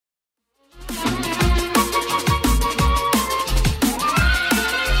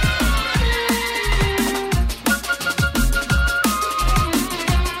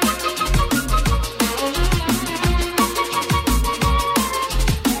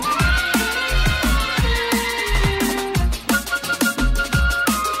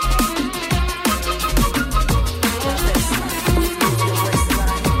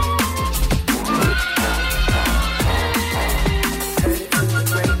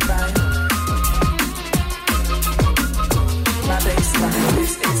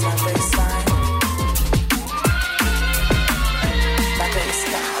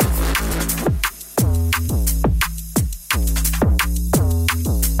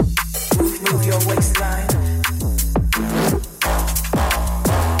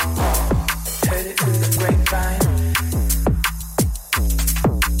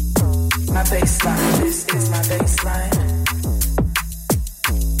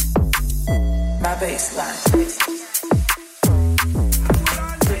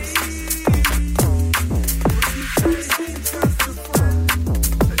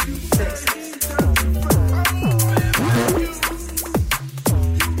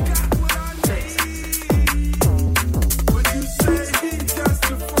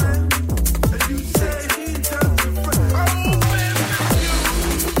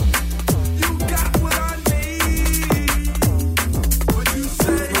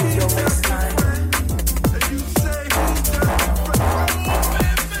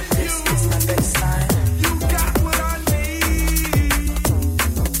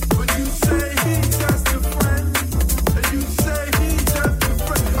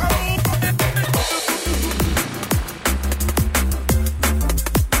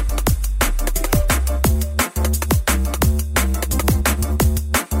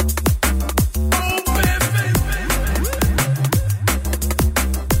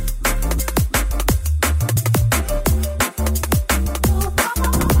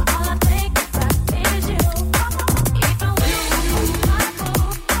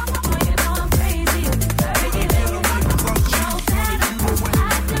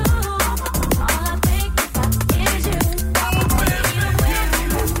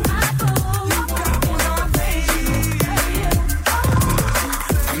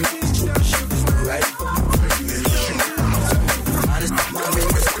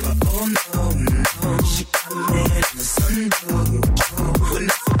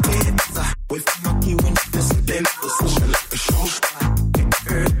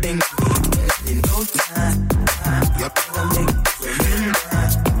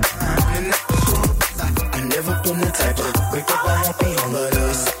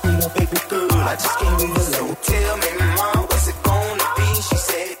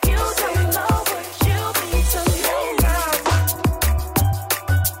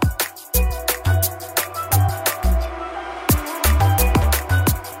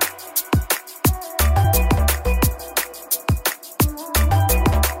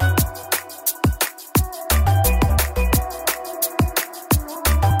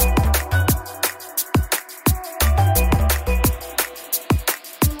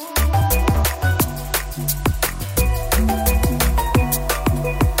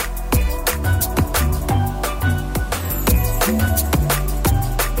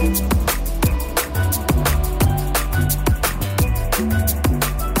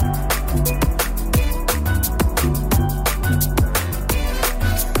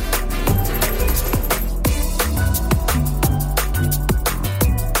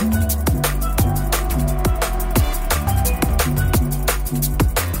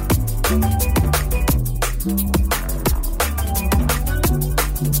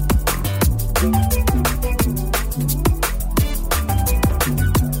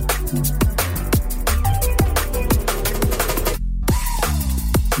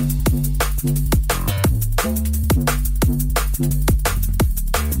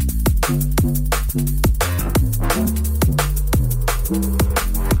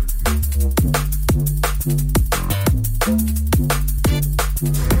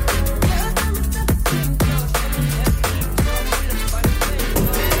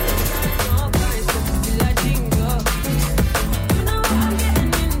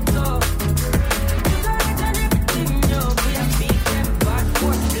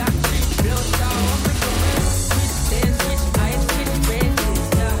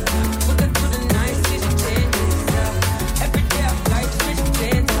Every day I fly, switch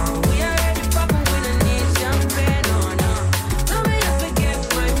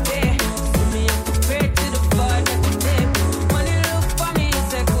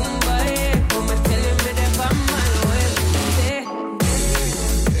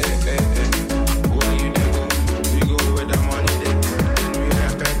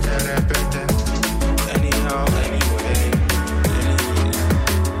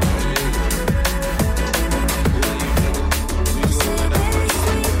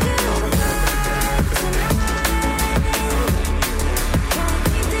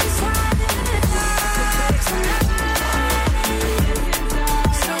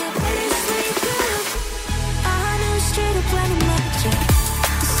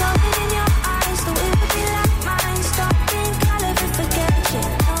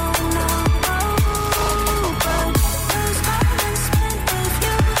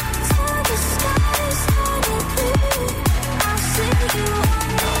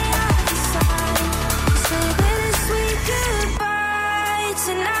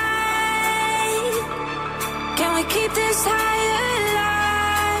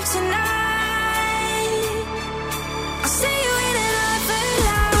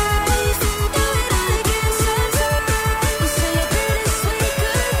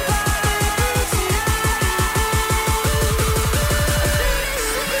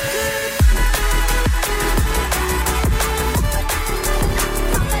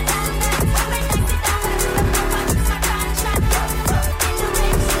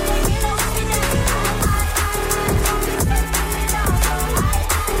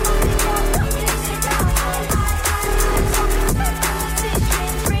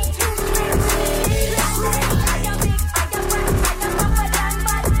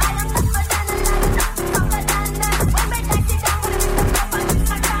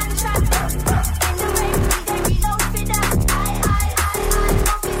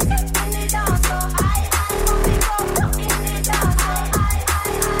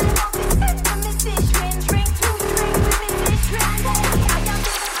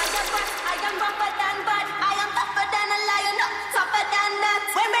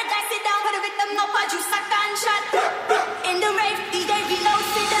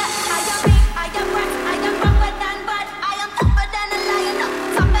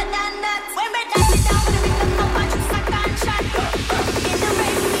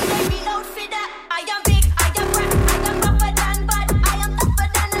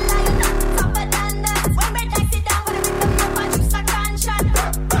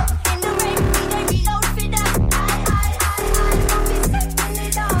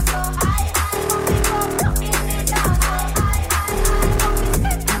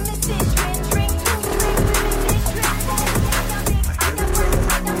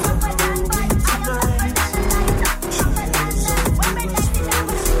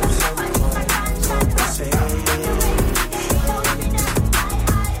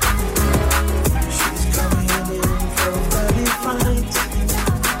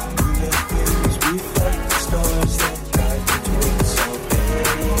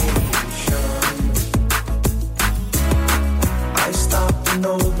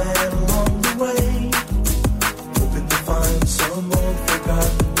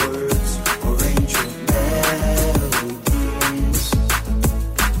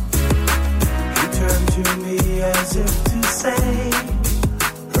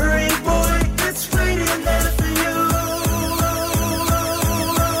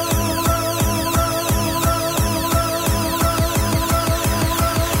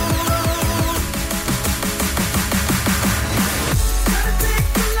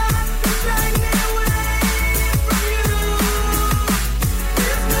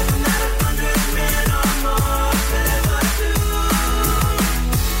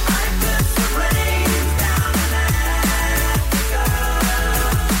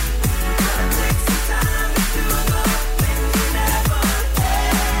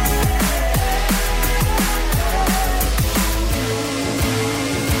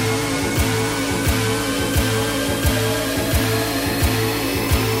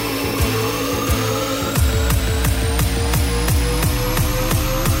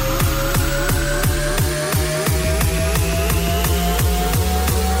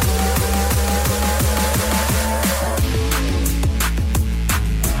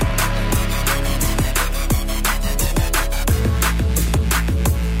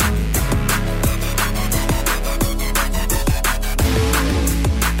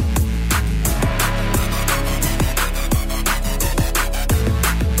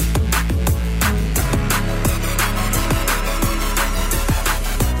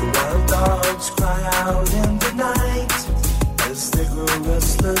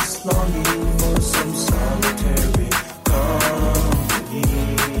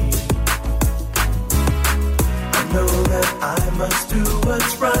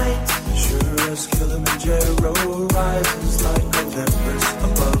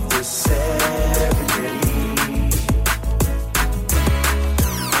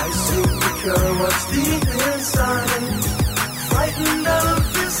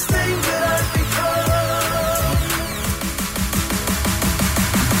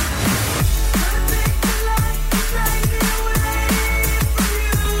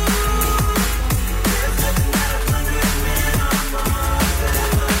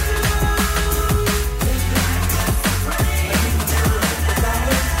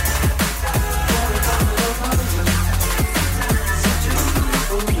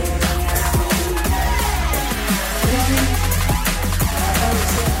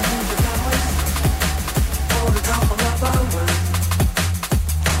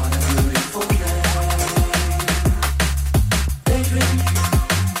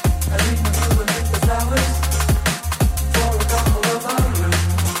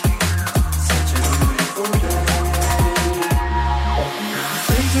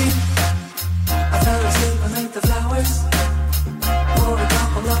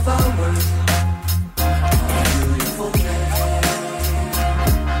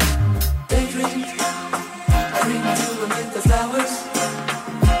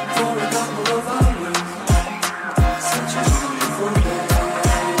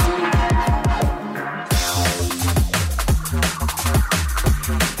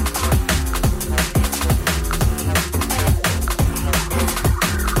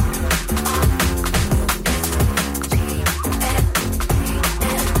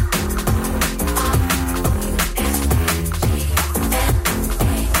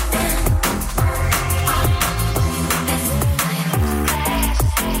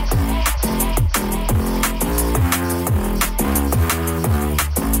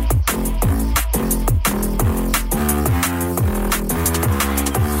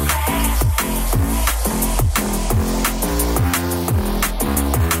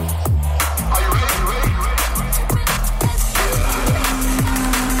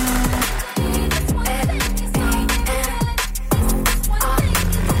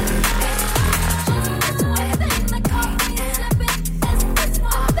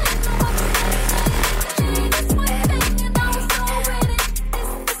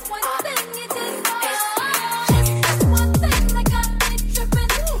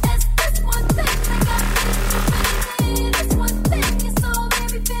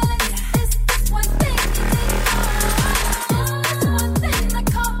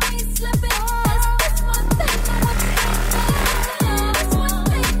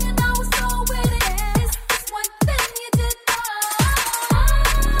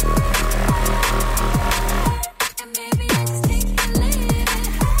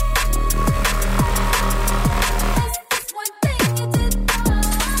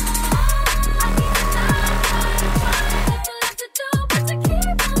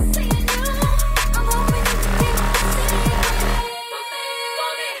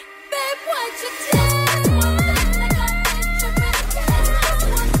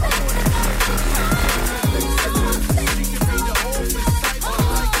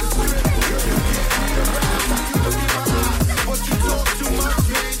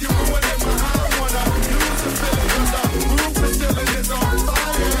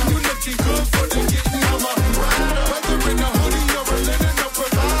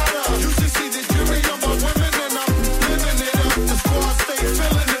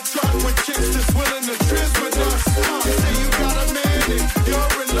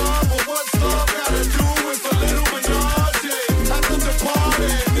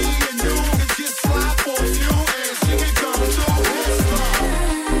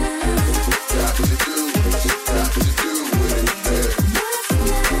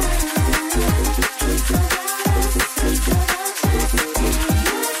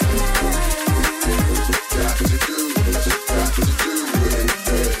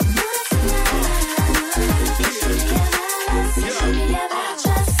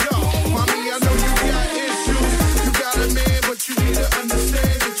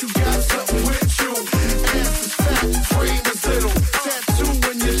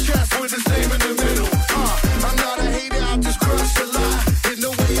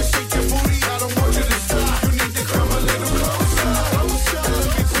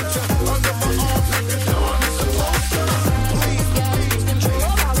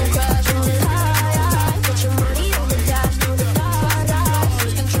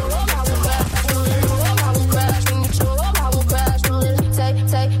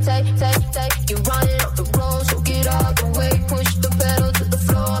take. You're running up the road, so get out the way. Push the pedal to the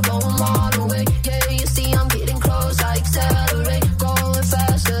floor, go all the way. Yeah, you see I'm getting close, I accelerate. Going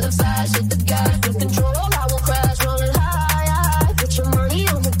faster, the faster the gas. With control, I won't crash, rolling high. Put your money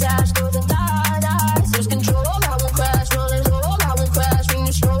on the dash, go the die. There's control, I won't crash, rolling low, I won't crash. When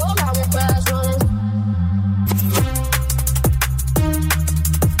you stroll, I won't crash, rolling.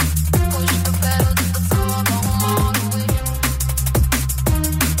 Push the pedal to the floor, go all the way.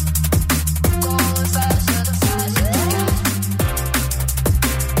 Going faster, the faster the gas.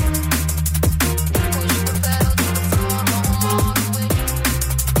 Push the pedal to the floor, go all the way.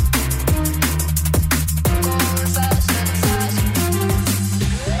 Going faster, the faster.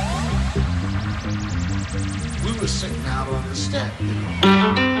 We were sitting out on the step.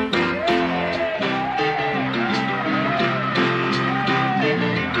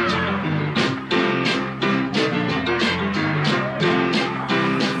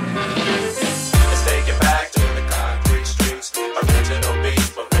 Let's take it back to the concrete streets. Original beats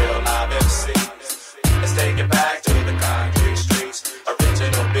for real live MCs. Let's take it back to the concrete streets.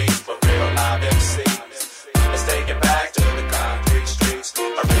 Original beats for real live MCs. Let's take it back to the concrete streets.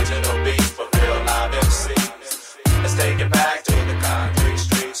 Original beats for real live MCs. Let's take it back to the concrete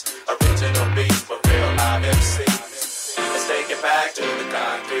streets. Original beats for real live MCs. Let's take it back to the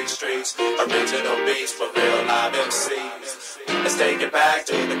concrete streets. Original beats for real live MCs. Let's take it back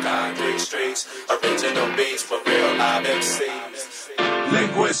to the concrete streets. Original beats for real live MCs.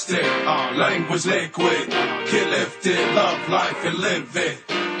 Linguistic, language liquid. Get lifted, love life and live it.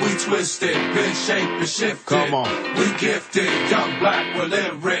 We twisted, been shaped and shifted. Come on. We gifted, young black with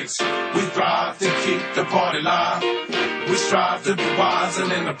lyrics. We thrive to keep the party live. We strive to be wise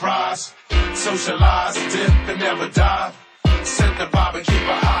and enterprise. Socialize, dip and never dive. Set the vibe and keep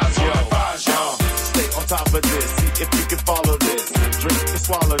our eyes on the prize, y'all. Stay on top of this, see if you can follow this. Drink and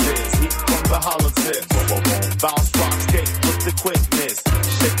swallow this, heat from the hollow tips. Bounce, rock, skate with the quickness.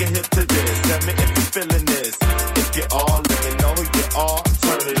 Shake a hip to this, tell me if you're feeling this. If you're all, let me know you are.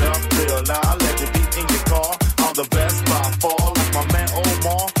 Turn it up real loud, let it be in your car. I'm the best by far, like my man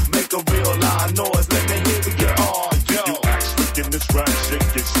Omar. Make a real loud noise, let me hear you all. Yo. You act slick in this rap shit,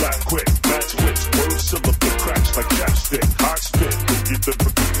 get slapped quick. Match wits, word syllable cracks like chapstick. Hot spit, you the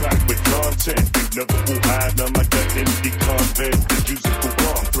pack with content. You never will hide none like that indie convent. The musical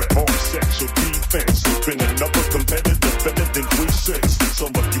wrong threat, on sexual defense. Been another competitive better than 3-6.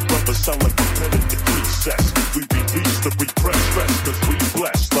 Some of you brothers sound like competitive presets. We release the repressed stress, cause we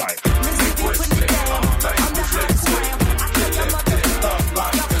blessed like. Linguistic, language liquid. Get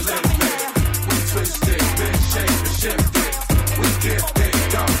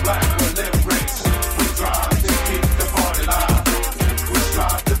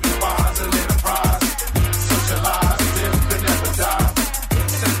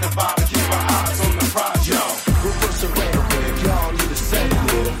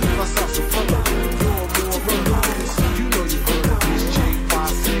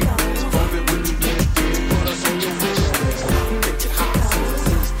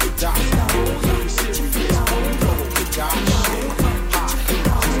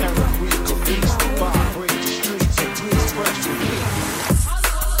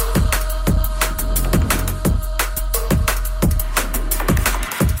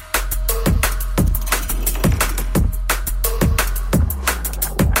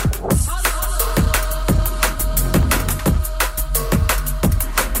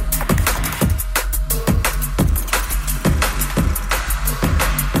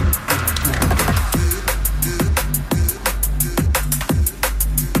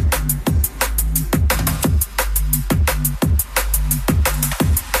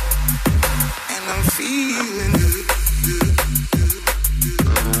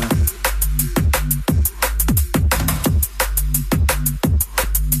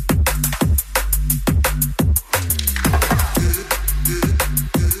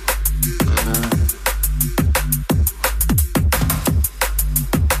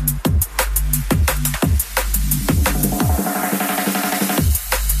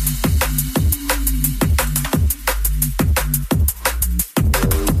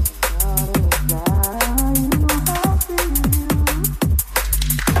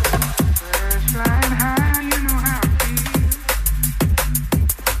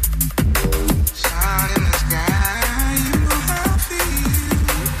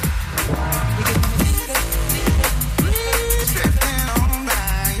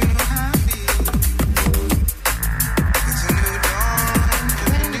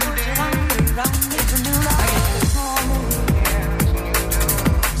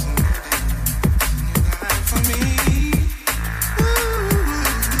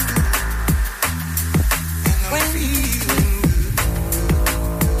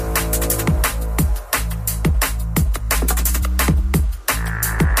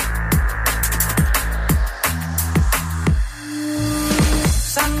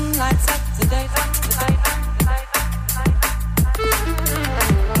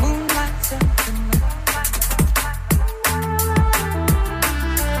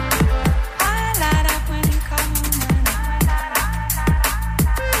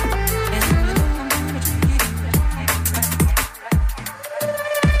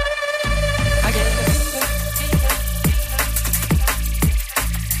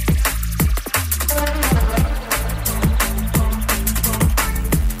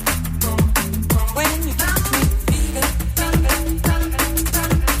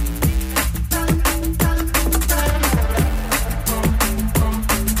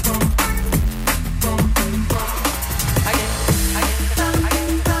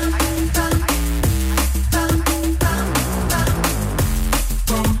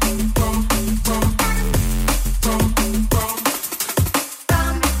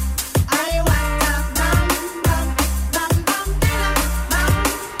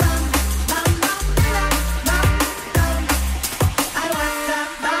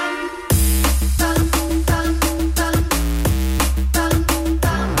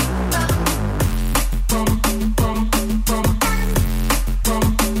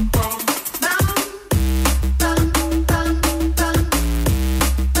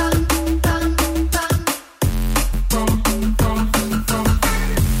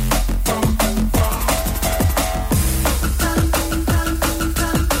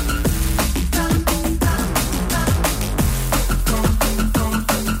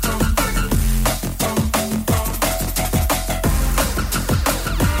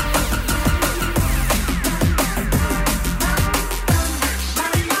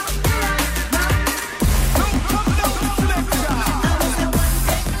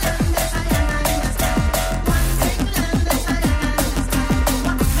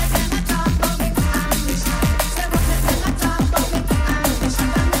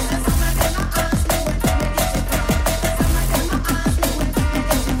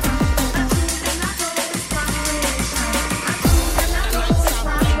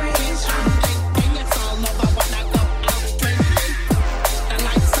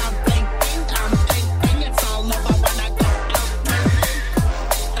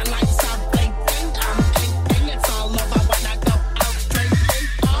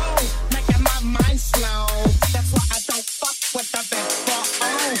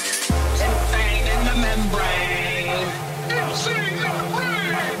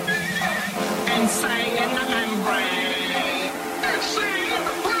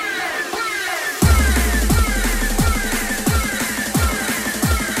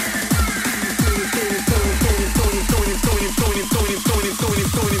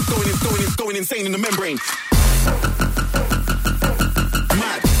insane in the membrane.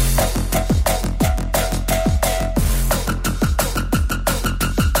 Mad.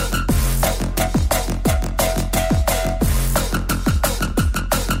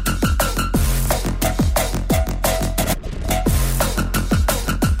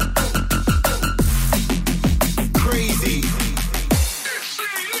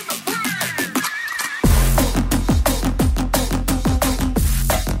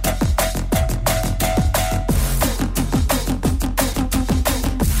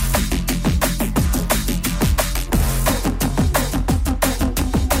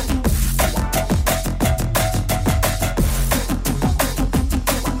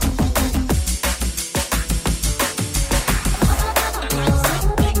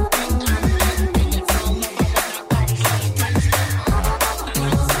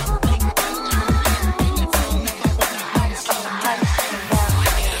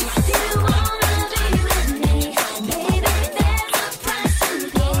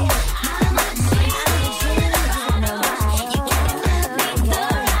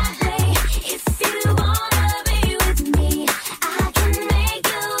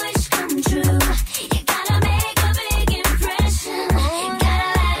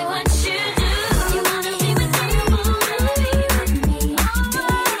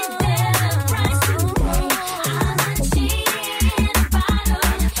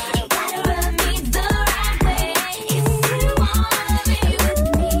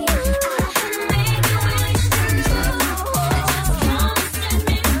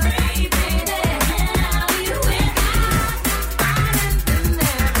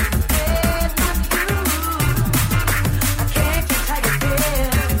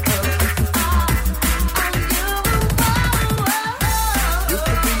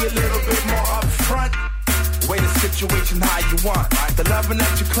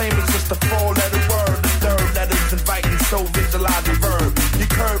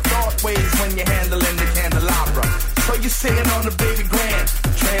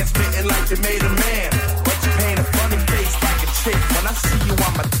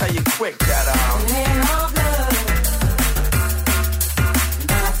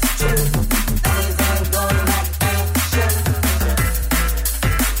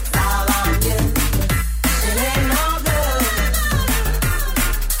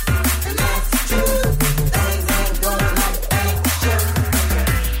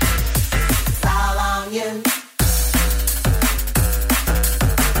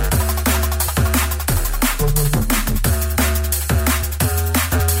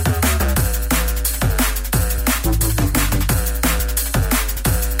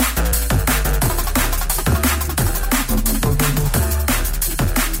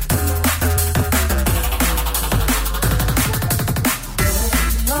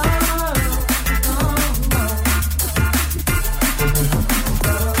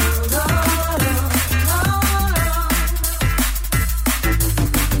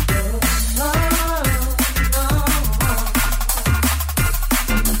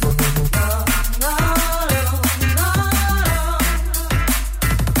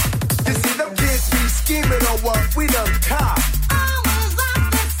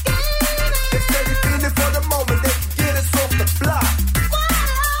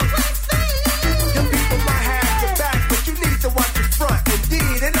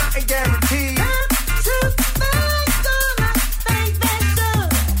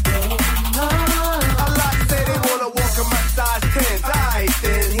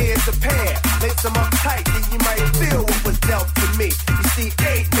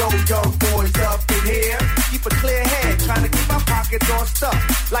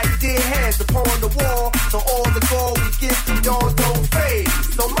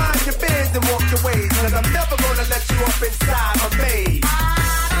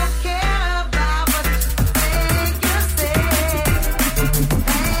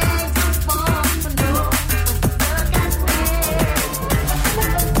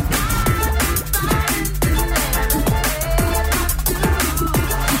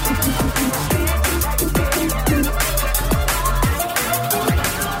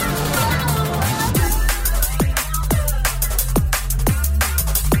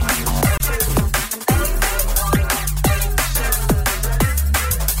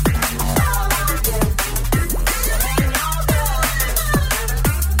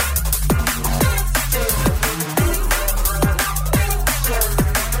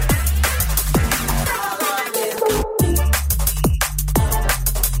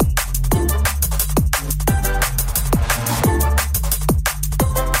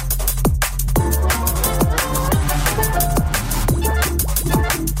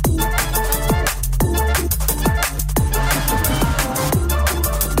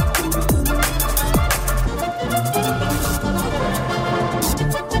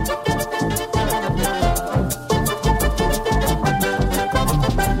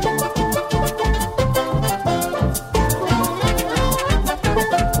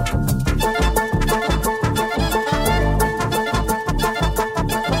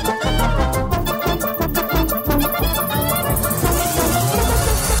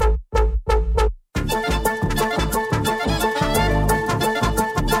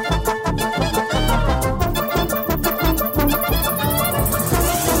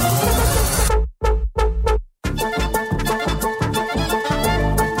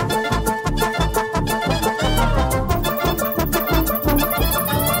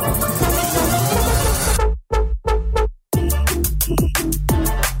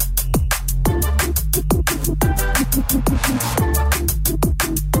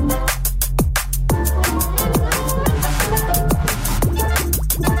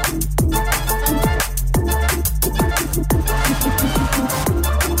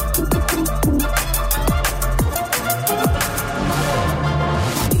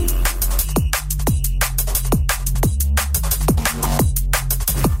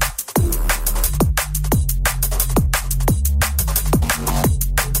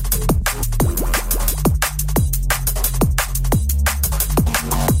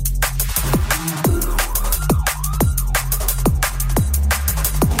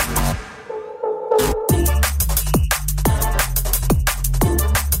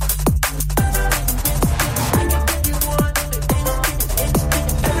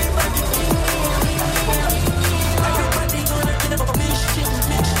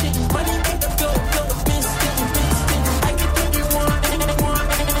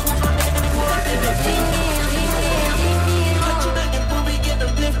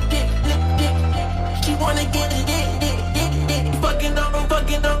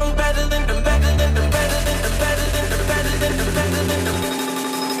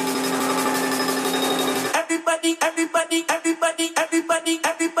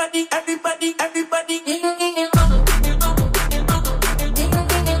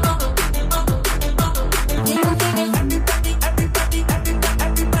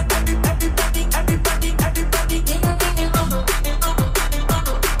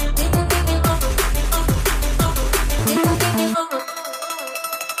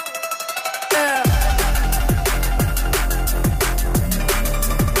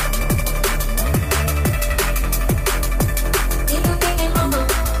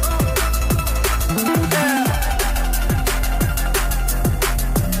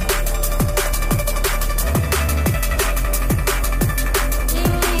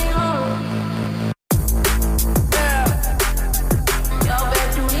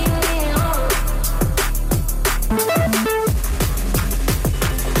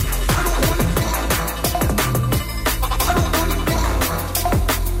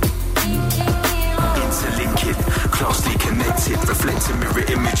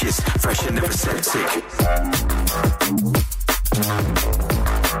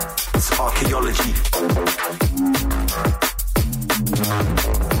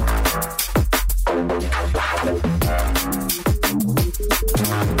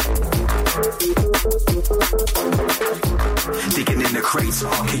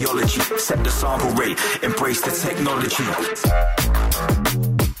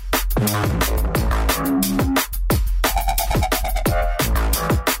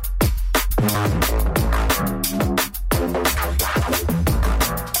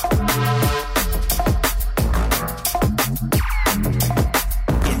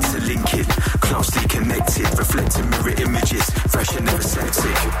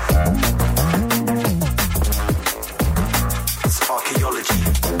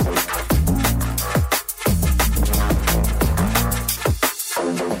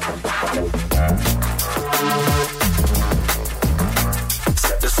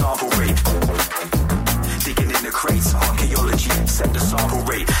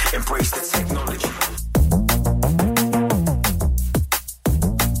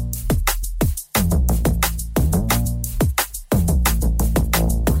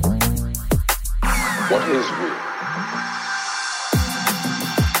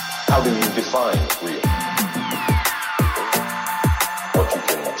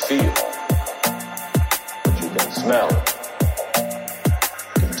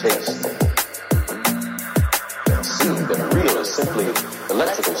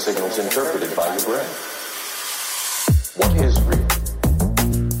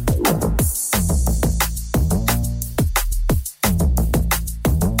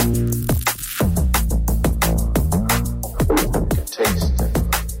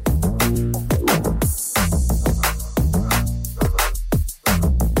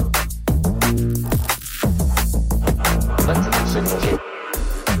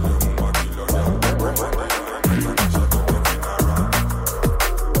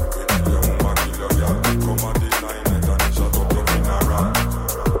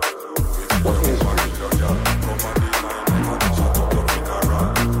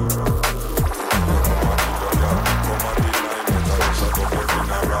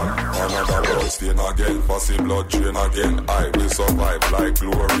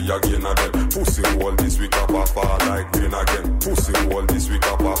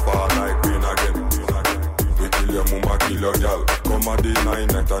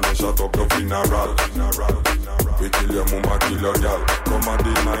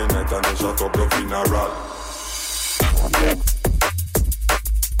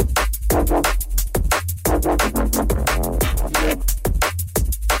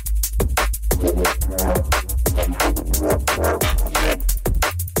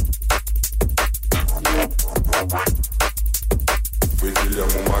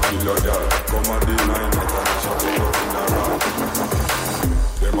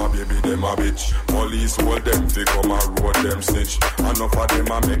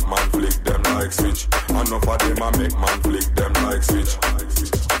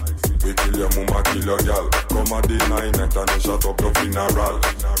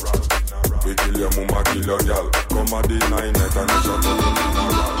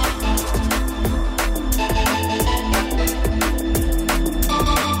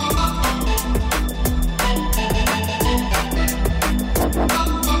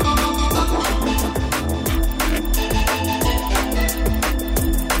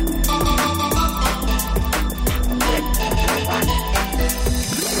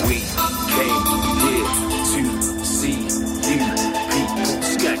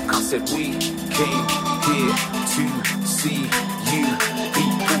 said we came here to see you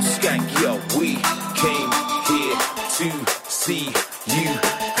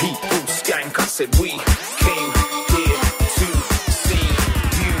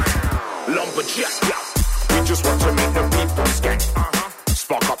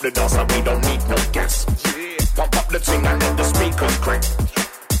the dance and we don't need no gas. Pump up the thing and let the speakers crank.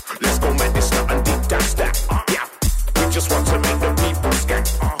 Let's go make this nothing deep, that's that. Yeah, we just want to make the people skank.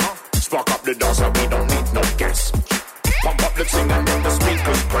 Spark up the dance and we don't need no gas. Pump up the thing and let the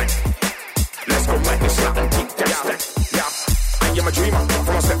speakers crank. Let's go make this nothing deep, that's that. Yeah, I am a dreamer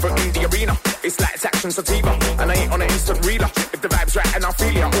from a step foot in the arena. It's like it's action sativa, and I ain't on an instant reeler. If the vibe's right and I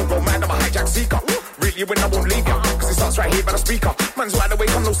feel ya, all go mad, I'm a hijack seeker. Really when I won't leave ya, cause it starts right here by the speaker. Man's wide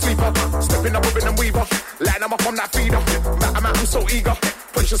awake, I'm no sleeper. Stepping up, ribbon and weaver. Line I'm up on that feeder. I'm so eager.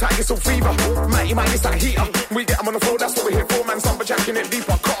 Precious high, it's so fever. Mighty, it's that heater. We get 'em on the floor, that's what we're here for. Man, some jacking it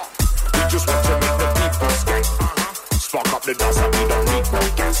deeper. Car. We just want to make the people skate. Spark up the dance and we don't need no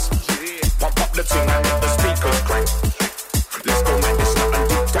gas. Pump up the thing and let the speakers crank. Let's go make this nothing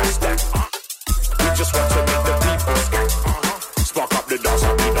deep, that's that. We just want to make the people skate. Spark up the dance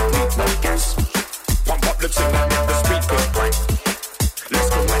and we don't need no gas. Pump up the thing and let the speakers crank. Let's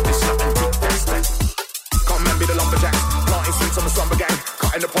go make this nothing deep, that's that. Come and be the lumberjacks. Planting since I'm a slumber gang.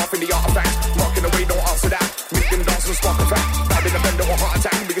 Cutting the path in the artifact. Marking the way, don't answer that. Make them dance and spark a fact. Babbing a bender or heart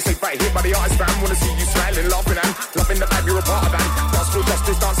attack. We can say right here by the artist fam. Wanna see you smiling, laughing and loving the vibe, you're a part of that. Dance for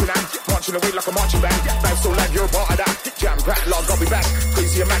justice, dancing and marching away like a marching band. Vibe so loud, you're a part of that. Jam, crack, log, I'll be back.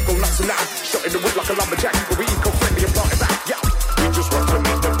 Crazy a man, go nuts and now. Shot in the wood like a lumberjack. But we eco-friendly and planting back. Yeah, we just want to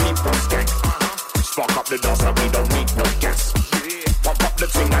make the people skank. Spark up the dance and we don't need no gas. Pump up the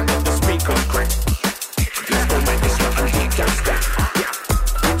thing and let the speakers crank. Let's go make this nothing deep, that's that. Yeah,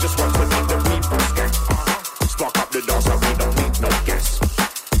 we just want to make the people skank. Spark up the dance and we don't need no gas.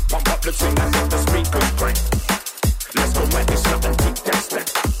 Pump up the thing and let the speakers crank. Let's go make this nothing deep, that's that.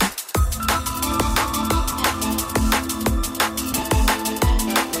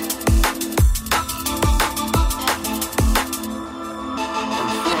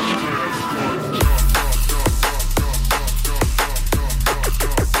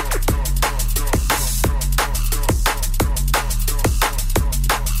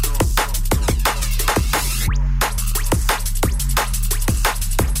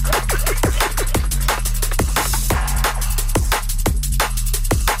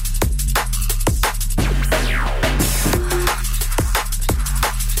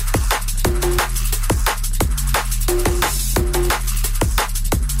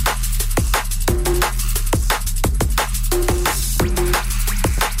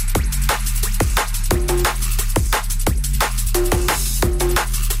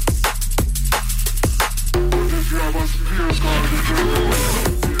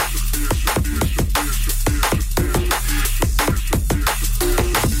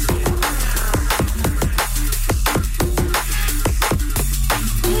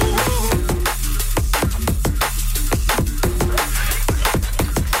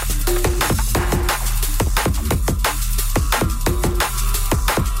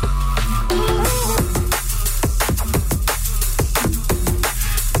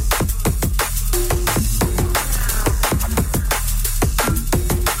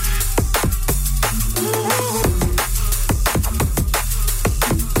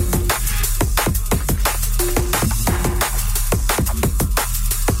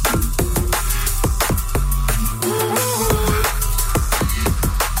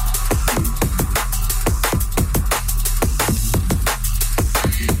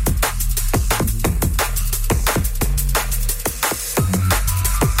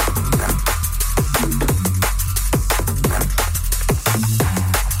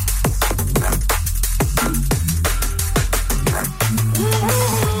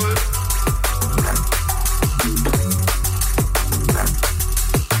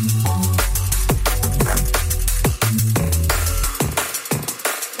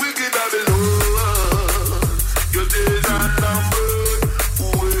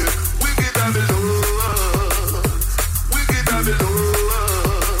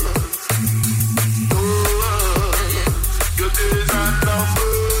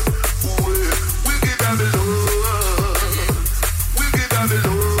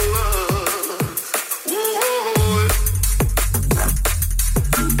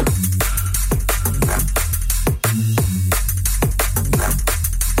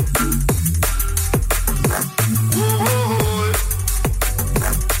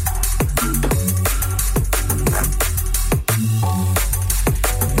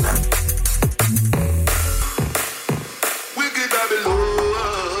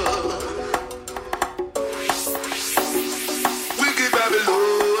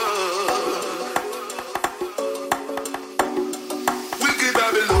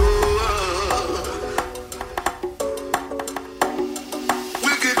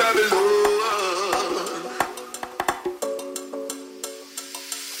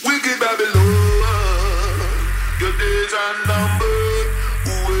 wicked Babylon. Your days are numbered.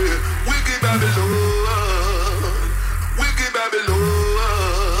 Ooh, yeah. Wicked Babylon. Wicked Babylon.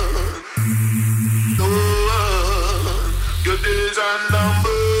 Your days are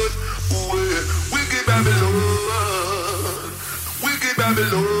numbered. Ooh, yeah. Wicked Babylon. Wicked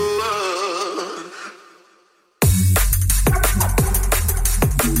Babylon.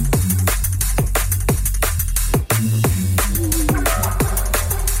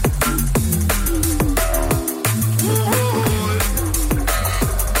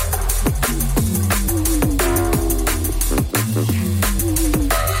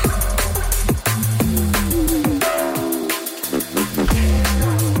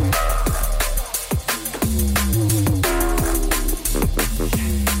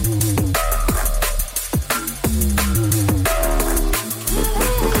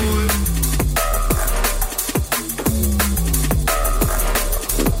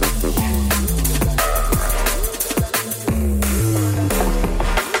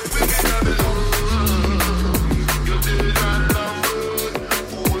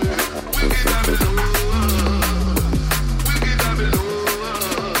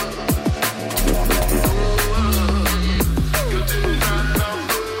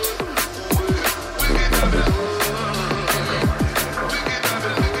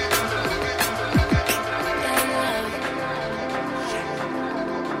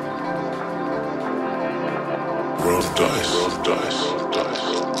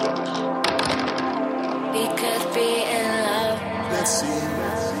 We could be in love. Let's see.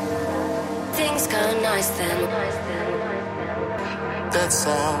 Things go nice then. That's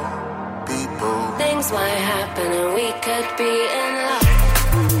all, people. Things might happen and we could be in love.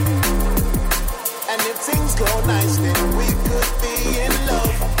 And if things go nice, then we could be in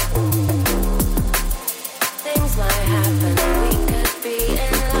love. Things might happen and we could be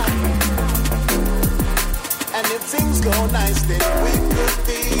in love. And if things go nice, then we could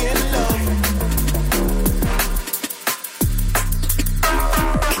be in love.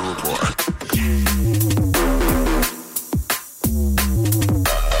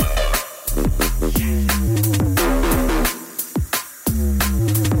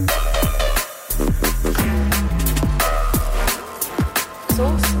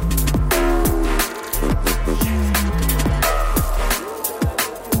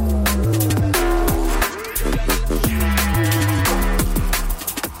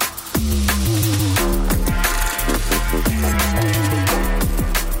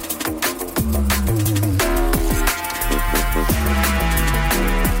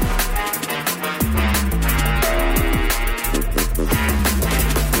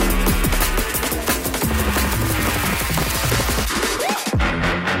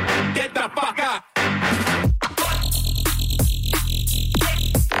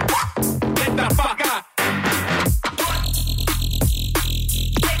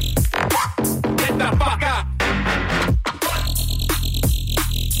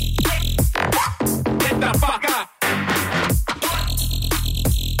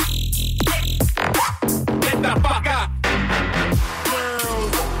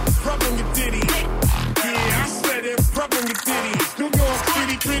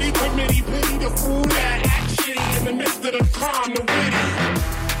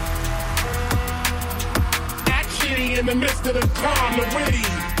 In the midst of the calm, the witty.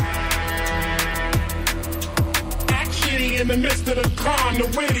 Act shitty in the midst of the calm, the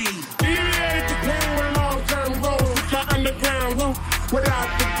witty. Deviate the pain with long-term goals. My underground route without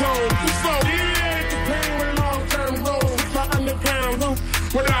the gold. So deviate the pain with long-term goals. My underground route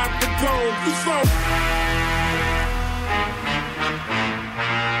without the gold. So.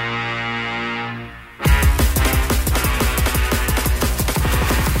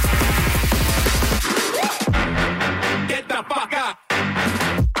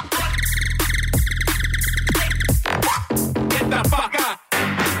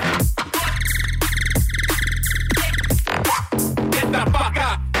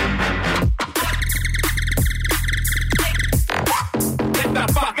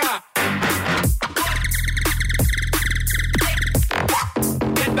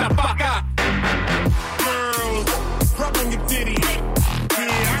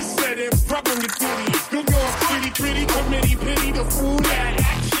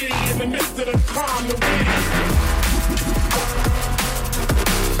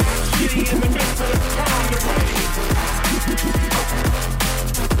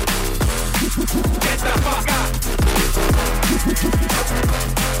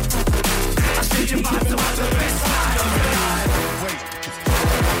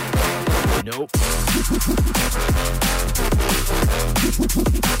 Nope.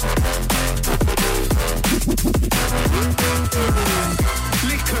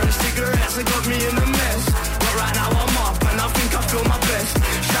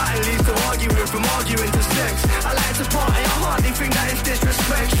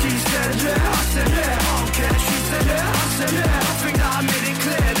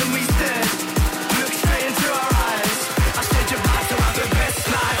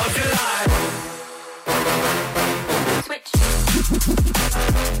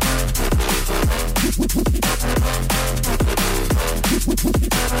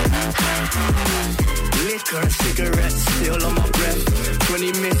 all on my breath.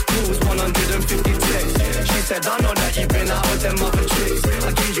 20 missed calls, 150 texts. She said, I know that you've been out with them other chicks.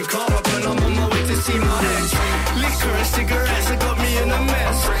 I keep your car up and I'm on my way to see my ex. Liquor and cigarettes have got me in a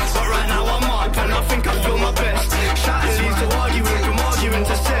mess. But right now I'm up and I think I feel my best. Shouting leads to arguing, from arguing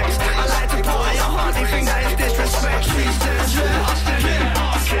to sex. I like to party, I hardly think that is disrespect. She said, yeah, I said, yeah, I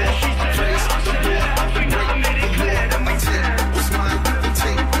said, she said, yeah, I said, yeah, I think that I made it clear that we did. What's mine? And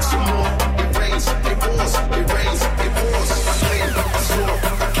take some more. It rains, it pours, it rains, it pours. I came, I saw,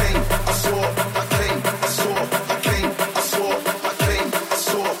 I came, I saw, I came, I saw, I came, I saw, I came, I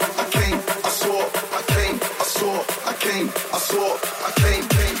saw, I came, I saw, I came, I saw, I came, I saw, I came,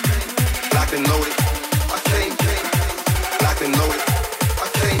 locked and loaded. I came, locked and loaded. I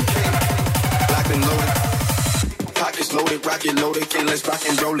came, locked and loaded. Pockets loaded, rocket loaded, okay, let's rock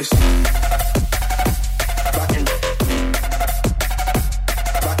and roll this. Rockin'.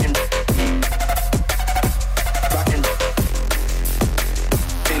 Rock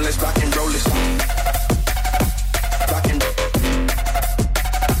and roll this.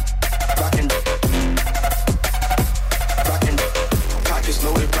 Rockin'. Pockets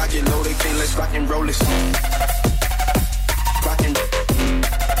loaded, rocket loaded, okay, let's rock and roll this. Rockin'.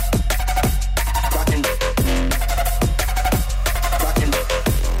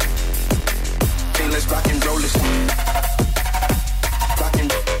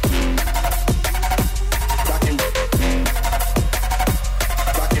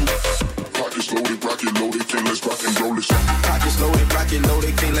 Okay, let's rock and roll this. Loaded, rocket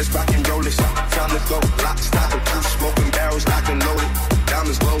loaded, okay, let's rock and roll this. Time to go, lock, stock, and smoking barrels, locked and loaded.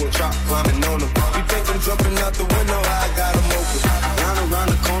 Diamonds glowing, chop climbing on them. You think I'm jumping out the window? I got them open. Down around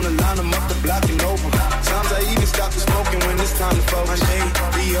the corner, line them up the block and over. Times I even stop the smoking when it's time to focus. My name,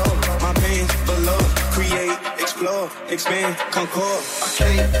 Leo, my pain below. Create, explore, expand, concord. I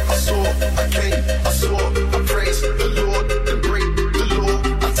came, I saw, I came, I saw. I praise the Lord and break the law.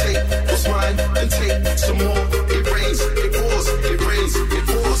 I take what's mine and take some more. It rains, it pours, it rains, it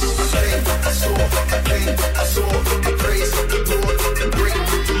pours. I came, I saw, I came, I saw. I praise the Lord and break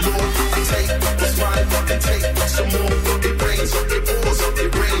the law. I take what's mine and take some more. It rains, it pours,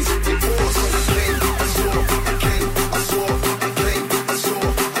 it rains, it pours. I came, I saw, I came, I saw. I came, I saw, I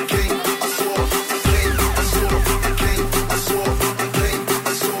came, I saw. I came, I saw, I came, I saw. I came, I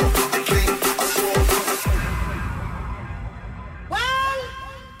saw, I came, I saw. Well,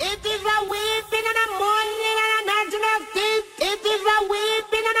 it is a weeping in the morning and a nudging of teeth. It is a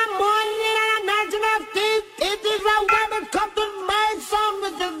weeping in the morning and a nudging of teeth. It is a woman come to my song,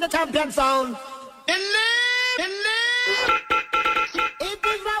 which is the champion sound. It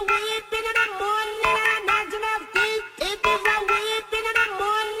is a weeping in the morning and a nudging of teeth. It is a weeping in the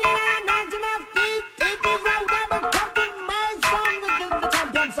morning and a nudging of teeth. It is a woman come to my song, which is the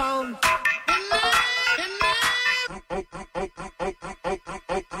champion sound.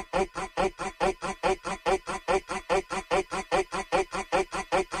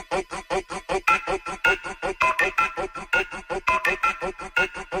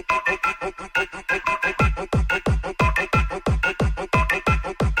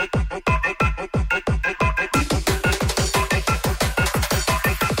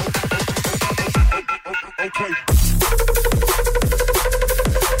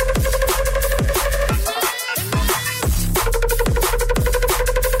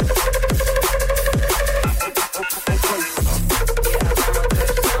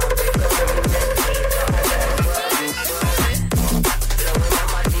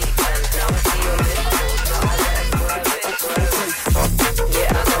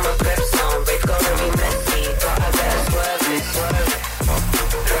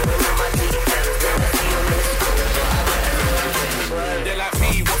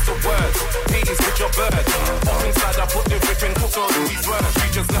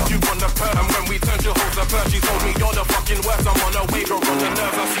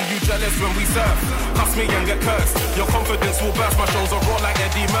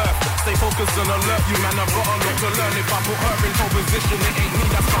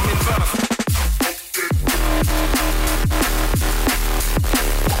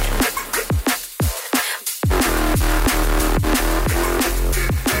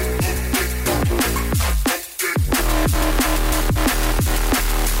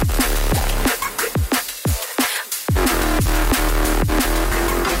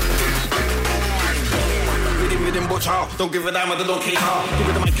 torture. Don't give a damn, I don't care. Give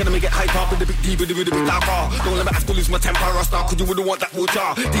it the mic and I make it hype up with the big D, with the big darker. Don't let me have to lose my temper or start, cause you wouldn't want that water.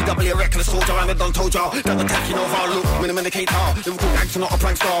 DW reckless soldier, and I done told ya that the taking over, look, minimum indicator. Liverpool gangster, not a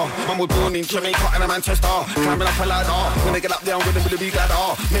prankster. Man was born in Jamaica and a Manchester. Climbing up a ladder, when they get up there, I'm with them with a big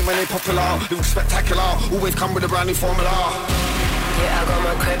ladder. Make my name popular, look spectacular. Always come with a brand new formula. Yeah, I got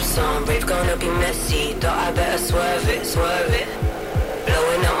my crepes on, rave gonna be messy. Thought I better swerve it, swerve it.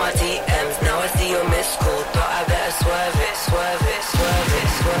 Blowing up my DMs, now I see your missed call. Thought I better swerve it, swerve it, swerve it,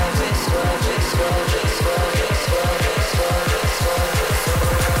 swerve it, swerve it, swerve it, swerve it, swerve it, swerve it, swerve it, swerve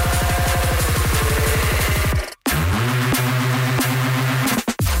it.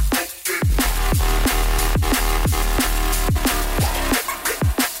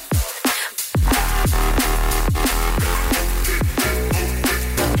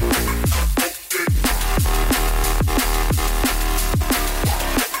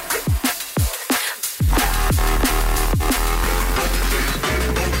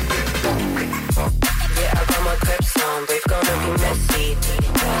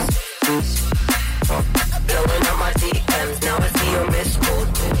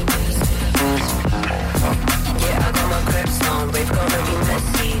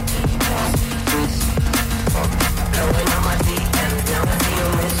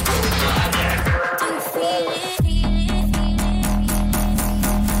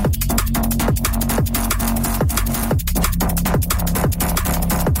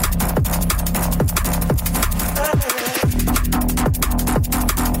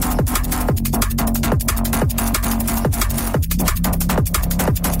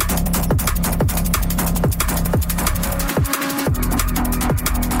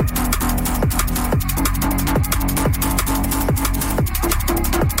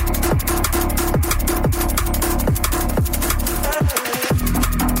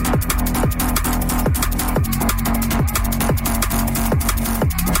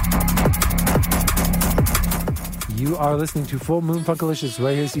 Listening to Full Moon Funkalicious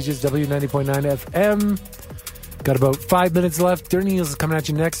right here, CJSW 90.9 FM. Got about 5 minutes left. Dirty Neals is coming at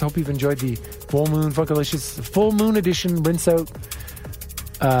you next. Hope you've enjoyed the Full Moon Funkalicious Full Moon Edition rinse out.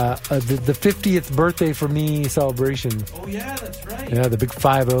 The 50th birthday for me celebration. Oh yeah, that's right. Yeah, the big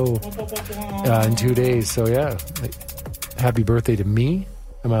 5-0 in 2 days. So yeah, happy birthday to me.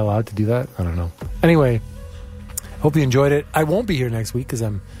 Am I allowed to do that? I don't know. Anyway, hope you enjoyed it. I won't be here next week because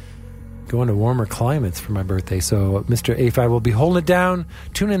I'm going to warmer climates for my birthday. So Mr. A5 will be holding it down.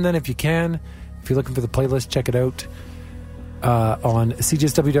 Tune in then if you can. If you're looking for the playlist, check it out on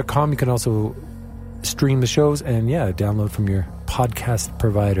cjsw.com. You can also stream the shows and download from your podcast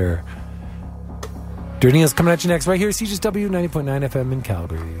provider. Dirty Neals coming at you next right here, CJSW 90.9 FM in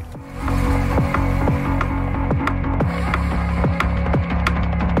Calgary.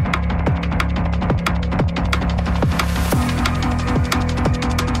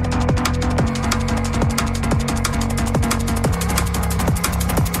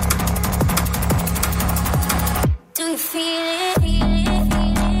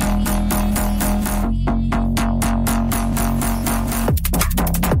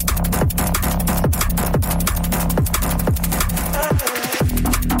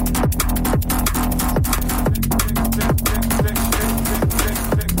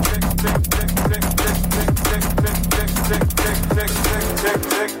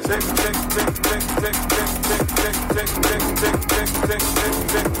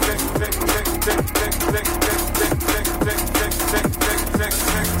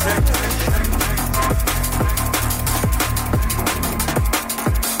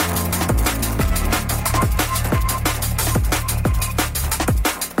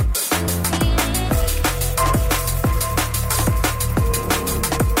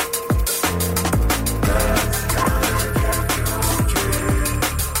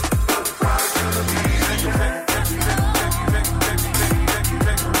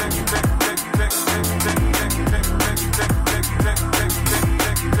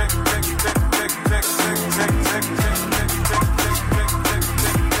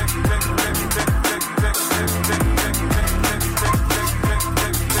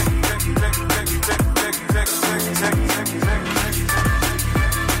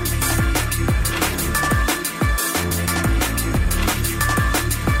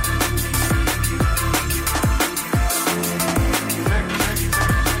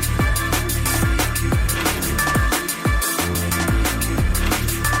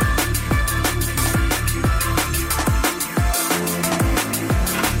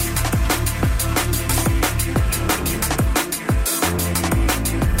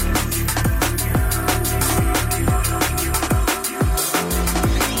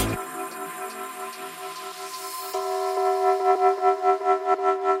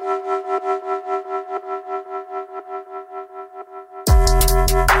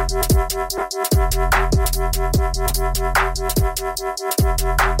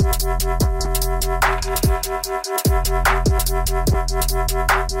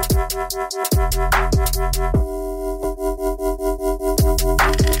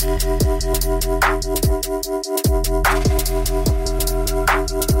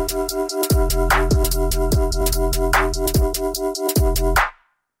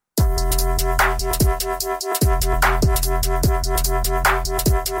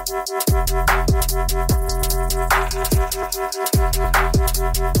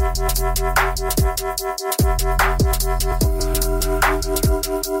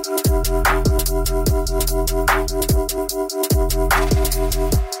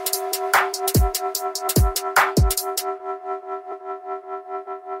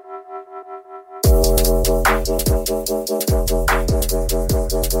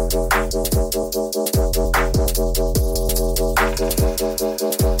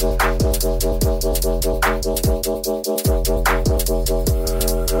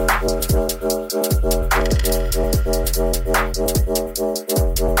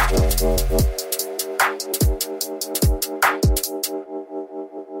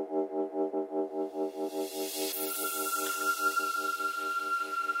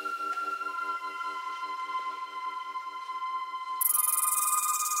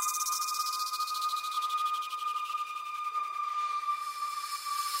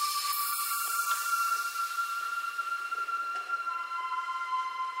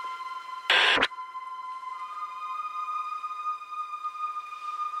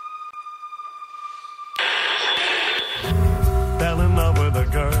 Fell in love with a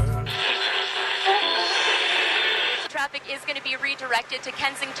girl. Traffic is going to be redirected to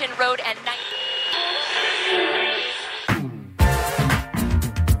Kensington Road and 9.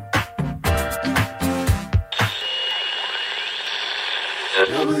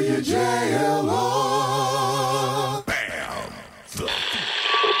 WJLO. Bam.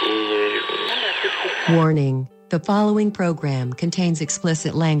 Warning, the following program contains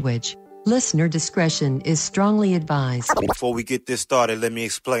explicit language. Listener discretion is strongly advised. Before we get this started, let me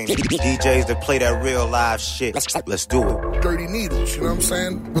explain. DJs that play that real live shit. Let's do it. Dirty needles, you know what I'm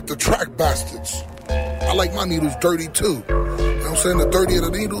saying? With the track bastards. I like my needles dirty too. You know what I'm saying? The dirtier the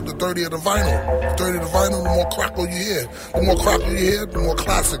needle, the dirtier the vinyl. The dirtier the vinyl, the more crackle you hear. The more crackle you hear, the more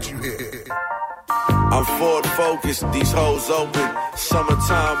classics you hear. I'm forward focused, these hoes open.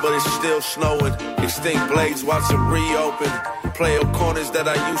 Summertime, but it's still snowing. Extinct blades, watch them reopen. Player corners that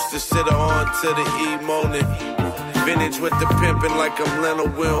I used to sit on to the E-morning. Vintage with the pimpin' like I'm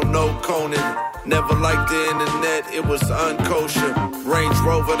Leonard Will, no Conan. Never liked the internet, it was unkosher. Range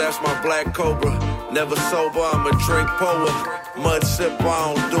Rover, that's my black Cobra. Never sober, I'm a drink poet. Mud sipper,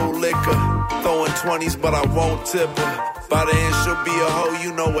 I don't do liquor. Throwing 20s, but I won't tip her. By the end, she'll be a hoe,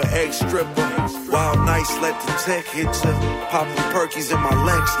 you know, an ex-stripper. Wild nights, let the tech hit ya. Poppin' perkies in my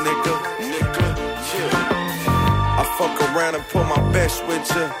legs, nigga. I fuck around and put my best with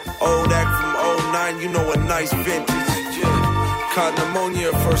ya. Old act from 09, you know, a nice vintage. Caught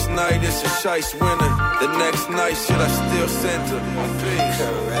pneumonia first night, it's a shice winner. The next night, shit, I still sent her.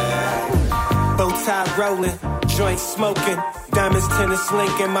 Bow tie rolling, joint smoking. Diamonds, tennis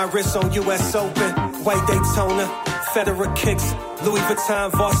linking, my wrist on US Open. White Daytona, Federer kicks. Louis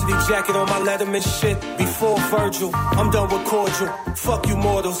Vuitton varsity jacket on my Letterman shit. Before Virgil, I'm done with cordial. Fuck you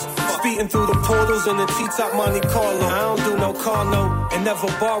mortals. Speeding through the portals in the T-top Monte Carlo. I don't do no car note and never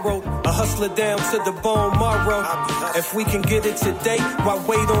borrow. A hustler down to the bone marrow. If we can get it today, why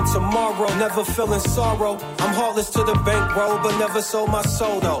wait on tomorrow? Never feeling sorrow. I'm heartless to the bankroll, but never sold my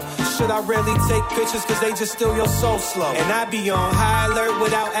soul though. Should I rarely take pictures cause they just steal your soul slow? And I be on high alert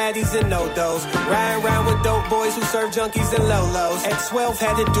without addies and no-dos. Riding around with dope boys who serve junkies and lolos. At 12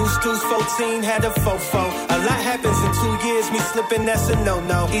 had a deuce, 14 had a fofo. A lot happens in 2 years, me slipping that's a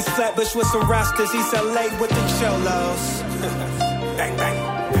no-no. East Flatbush with some rosters, East LA with the cholos. Bang,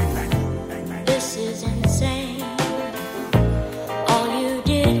 bang. This is insane. All you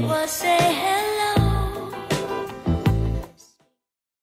did was say hey.